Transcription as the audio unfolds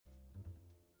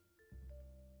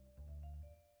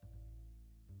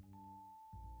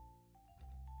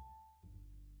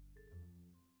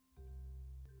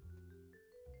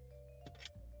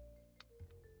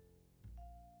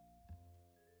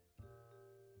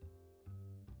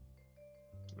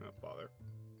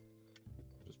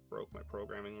broke my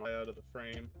programming layout of the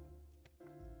frame.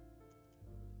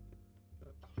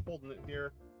 Holding it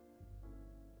here.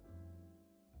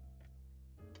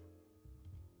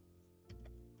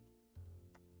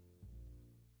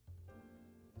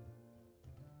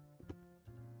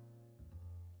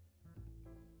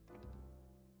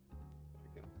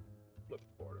 I can flip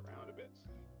the board around a bit.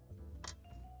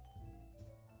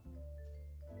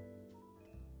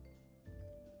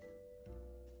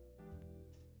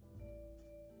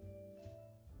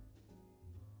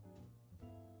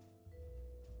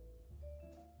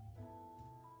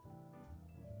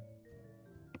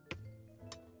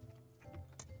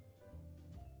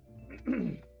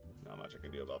 Not much I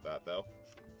can do about that, though.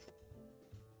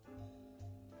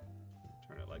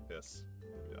 Turn it like this.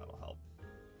 Maybe that'll help.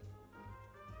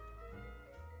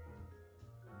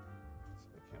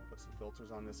 So I can put some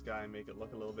filters on this guy and make it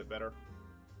look a little bit better.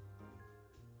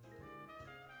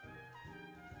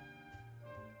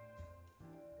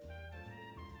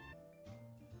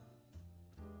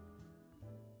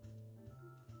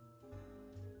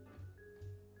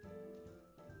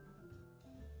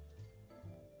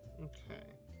 Okay.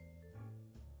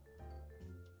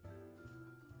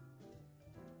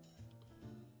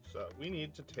 So we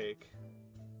need to take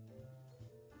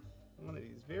one of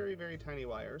these very, very tiny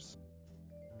wires.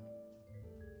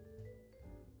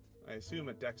 I assume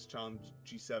a Dextron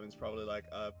G7 is probably like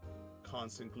a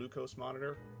constant glucose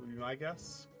monitor, would be my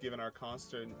guess, given our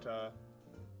constant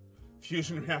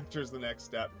fusion reactor is the next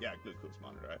step. Yeah, glucose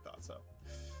monitor, I thought so.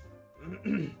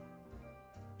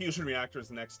 Fusion reactor is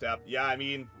the next step. Yeah, I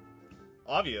mean,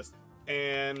 obvious.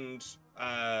 And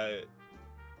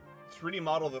 3D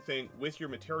model the thing with your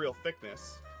material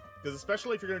thickness, because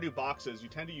especially if you're going to do boxes, you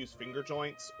tend to use finger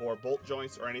joints or bolt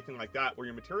joints or anything like that, where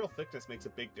your material thickness makes a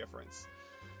big difference.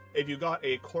 If you got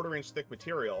a 1/4 inch thick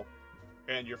material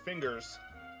and your fingers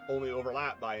only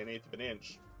overlap by 1/8 of an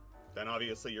inch, then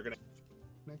obviously you're going to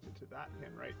connect it to that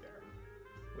pin right there,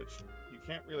 which you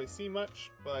can't really see much,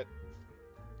 but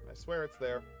I swear it's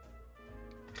there.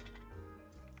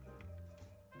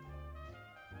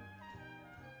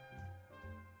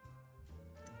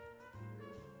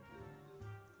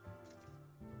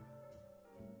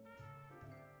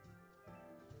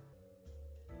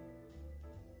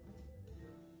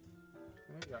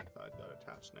 Yeah, I thought it got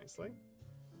attached nicely.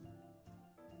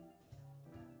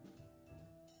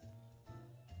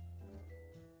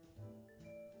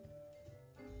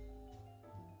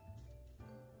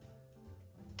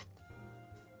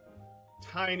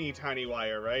 Tiny, tiny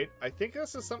wire, right? I think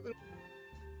this is something...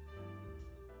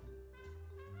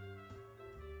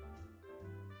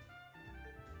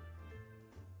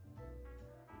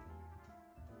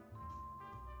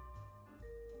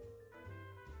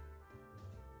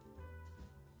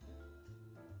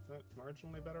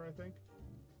 marginally better, I think.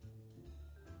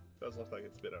 Does look like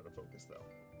it's a bit out of focus though.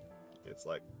 It's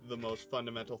like the most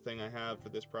fundamental thing I have for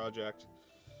this project.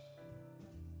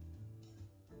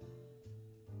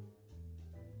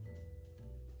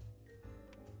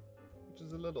 Which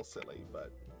is a little silly,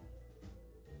 but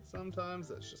sometimes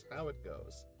that's just how it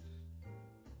goes.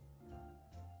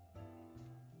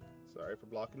 Sorry for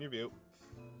blocking your view.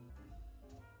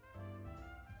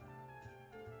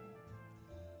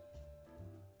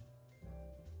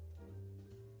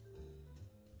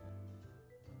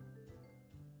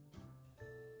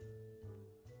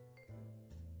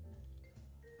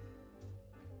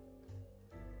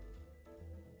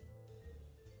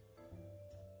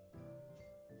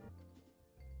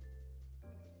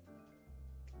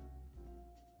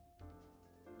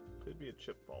 Could be a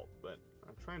chip fault, but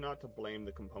I'm trying not to blame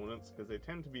the components because they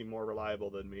tend to be more reliable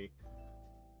than me.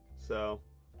 So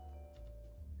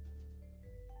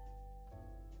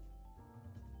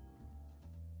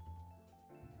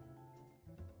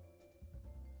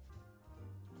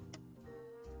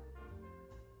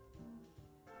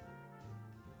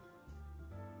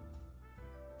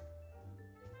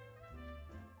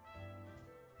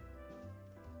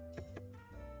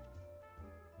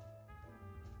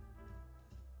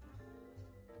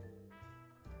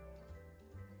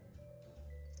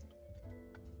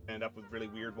end up with really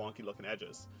weird, wonky looking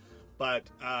edges. But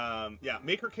yeah,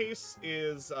 Maker Case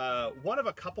is one of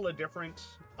a couple of different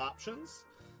options.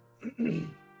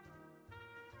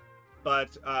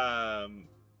 But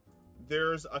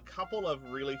there's a couple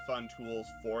of really fun tools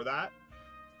for that.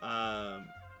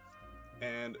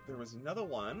 And there was another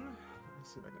one. Let me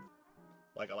see if I can...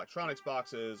 like electronics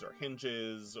boxes or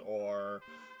hinges or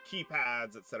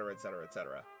keypads, etc., etc.,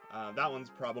 etc. That one's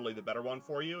probably the better one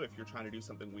for you if you're trying to do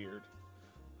something weird.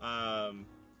 Can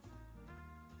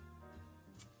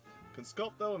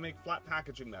sculpt though and make flat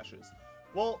packaging meshes.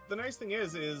 Well, the nice thing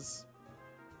is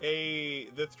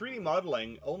the 3D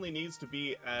modeling only needs to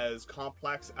be as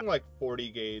complex, like 40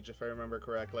 gauge if I remember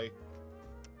correctly.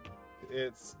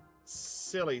 It's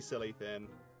silly thin.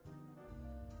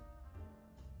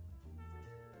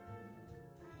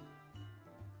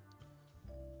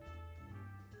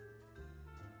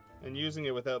 And using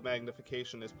it without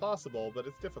magnification is possible, but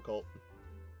it's difficult.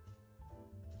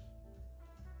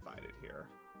 Find it here.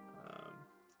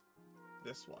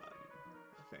 This one,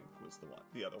 I think, was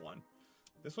the other one.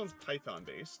 This one's Python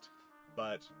based,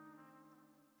 but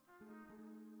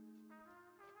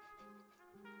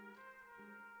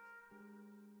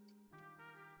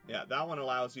yeah, that one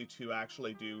allows you to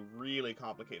actually do really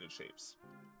complicated shapes.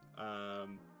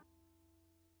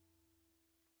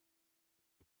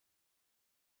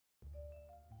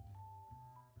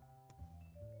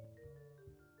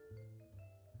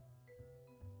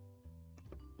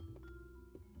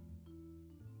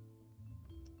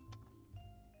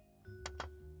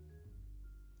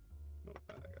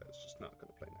 It's just not going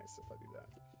to play nice if I do that.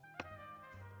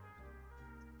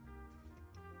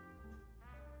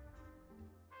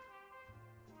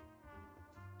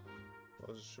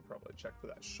 Well, I should probably check for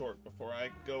that short before I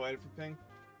go everything.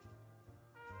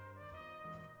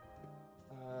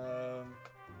 I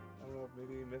don't know if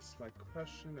maybe you missed my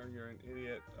question or you're an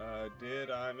idiot.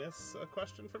 Did I miss a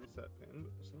question from set? And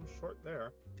some short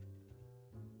there.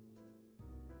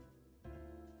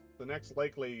 The next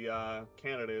likely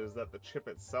candidate is that the chip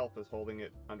itself is holding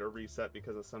it under reset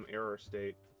because of some error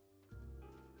state.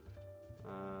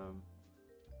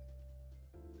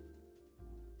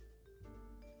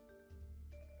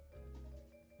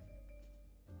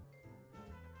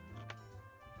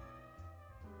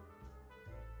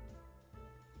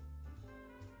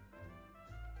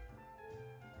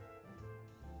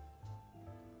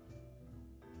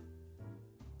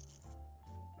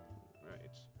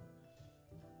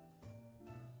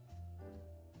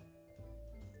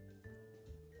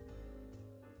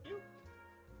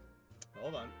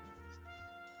 Hold on.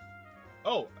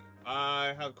 Oh,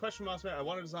 I have a question, Mossman. I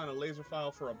want to design a laser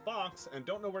file for a box and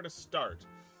don't know where to start.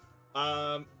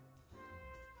 Hold,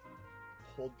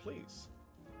 please.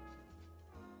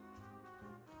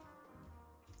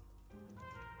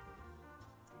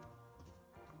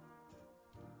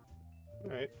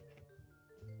 All right.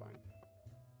 Fine.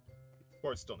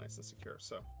 Or it's still nice and secure,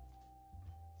 so.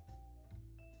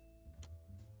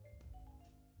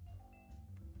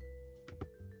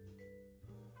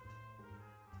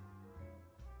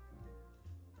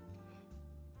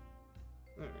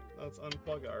 Let's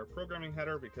unplug our programming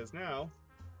header because now,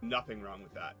 nothing wrong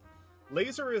with that.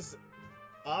 Laser is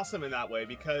awesome in that way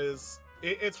because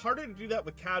it's harder to do that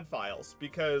with CAD files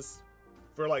because,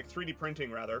 for like 3D printing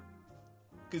rather,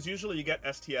 because usually you get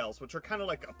STLs, which are kind of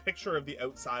like a picture of the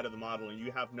outside of the model and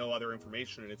you have no other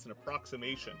information and it's an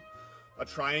approximation, a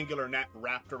triangular net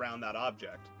wrapped around that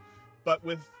object. But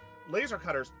with laser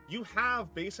cutters, you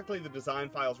have basically the design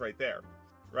files right there.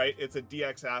 Right? It's a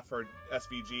DXF or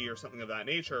SVG or something of that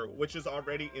nature, which is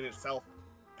already in itself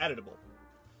editable.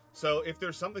 So if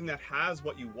there's something that has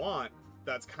what you want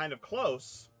that's kind of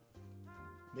close,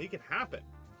 make it happen.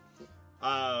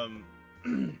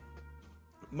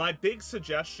 My big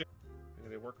suggestion... I'm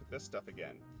going to work with this stuff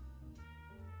again.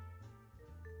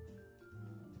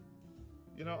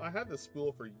 You know, I had this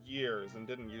spool for years and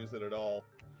didn't use it at all.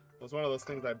 It was one of those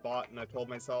things I bought and I told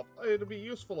myself, oh, it'll be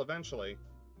useful eventually.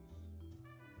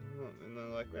 And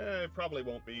then like, it probably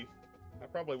won't be. I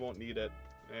probably won't need it.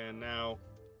 And now,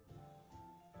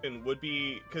 and would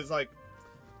be, because like,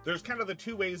 there's kind of the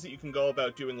two ways that you can go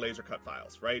about doing laser cut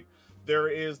files, right? There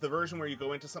is the version where you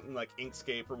go into something like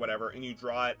Inkscape or whatever, and you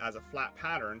draw it as a flat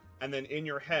pattern, and then in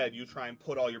your head, you try and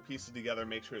put all your pieces together and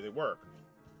make sure they work.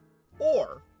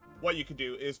 Or, what you could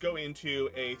do is go into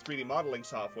a 3D modeling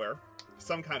software,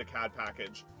 some kind of CAD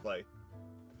package, like,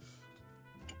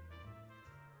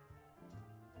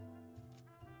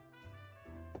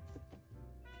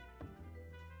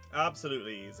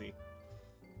 absolutely easy.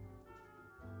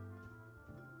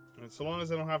 And so long as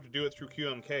I don't have to do it through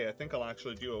QMK, I think I'll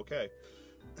actually do okay.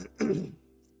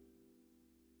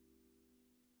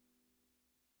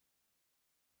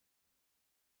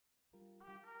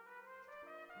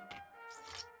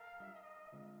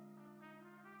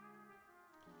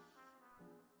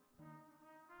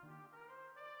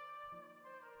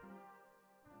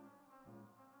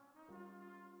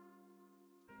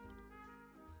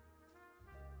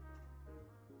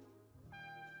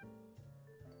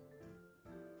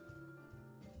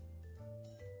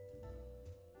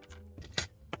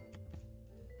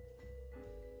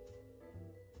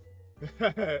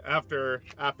 after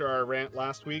our rant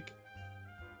last week.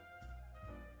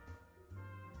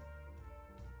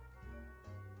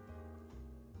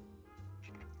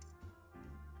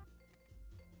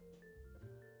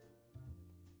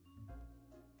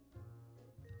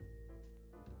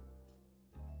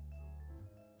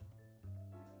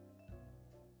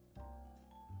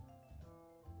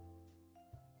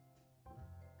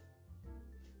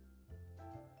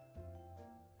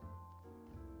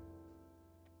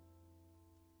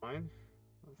 fine.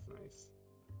 That's nice.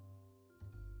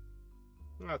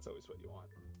 That's always what you want.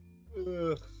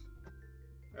 Ugh.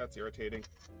 That's irritating.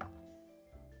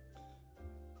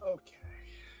 Okay.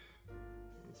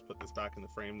 Let's put this back in the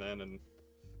frame then and...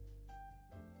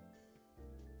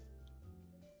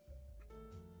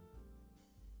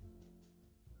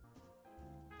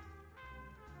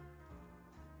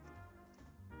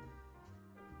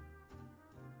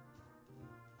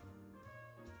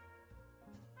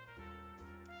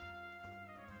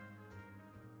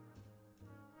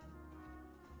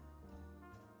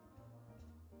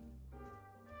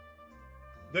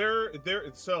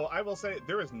 So I will say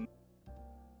there is